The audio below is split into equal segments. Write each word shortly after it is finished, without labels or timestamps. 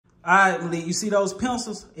All right, Malik, you see those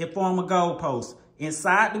pencils? It form a goalpost.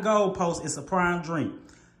 Inside the goalpost, it's a prime drink.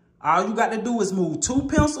 All you got to do is move 2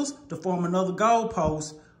 pencils to form another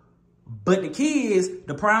goalpost. But the key is,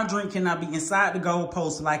 the prime drink cannot be inside the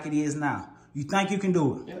goalpost like it is now. You think you can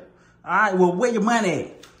do it? Yep. All right, well, where your money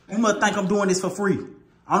at? You must think I'm doing this for free.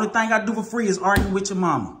 Only thing I do for free is arguing with your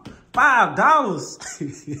mama.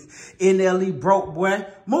 $5 in the elite broke, boy.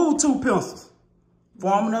 Move 2 pencils.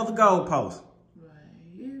 Form another goalpost. Right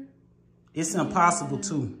here. It's impossible,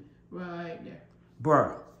 too. Right there.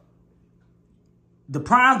 Bruh. The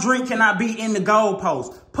prime drink cannot be in the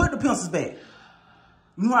goalpost. Put the pencils back.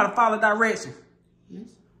 You know how to follow directions? Yes.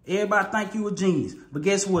 Everybody think you a genius. But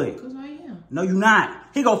guess what? Because I am. No, you not.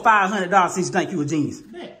 He go $500 since you think you a genius.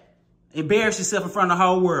 Bet. Embarrass yourself in front of the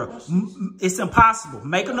whole world. It's impossible.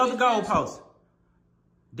 Make another goalpost.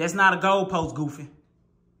 That's not a goalpost, Goofy.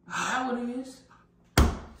 That's what it is.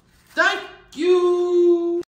 Thank you.